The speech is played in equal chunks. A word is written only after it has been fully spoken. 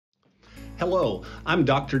Hello, I'm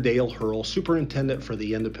Dr. Dale Herl, Superintendent for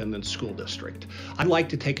the Independent School District. I'd like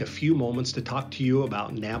to take a few moments to talk to you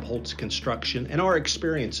about Nabholz Construction and our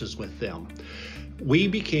experiences with them. We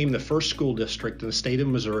became the first school district in the state of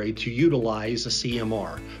Missouri to utilize a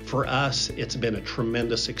CMR. For us, it's been a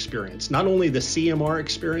tremendous experience. Not only the CMR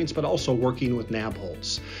experience, but also working with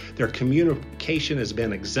Nabholz. Their communication has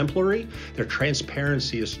been exemplary. Their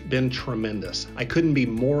transparency has been tremendous. I couldn't be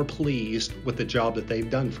more pleased with the job that they've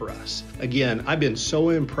done for us. Again, I've been so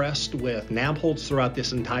impressed with Nabholz throughout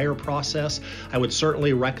this entire process. I would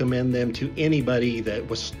certainly recommend them to anybody that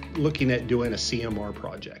was looking at doing a CMR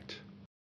project.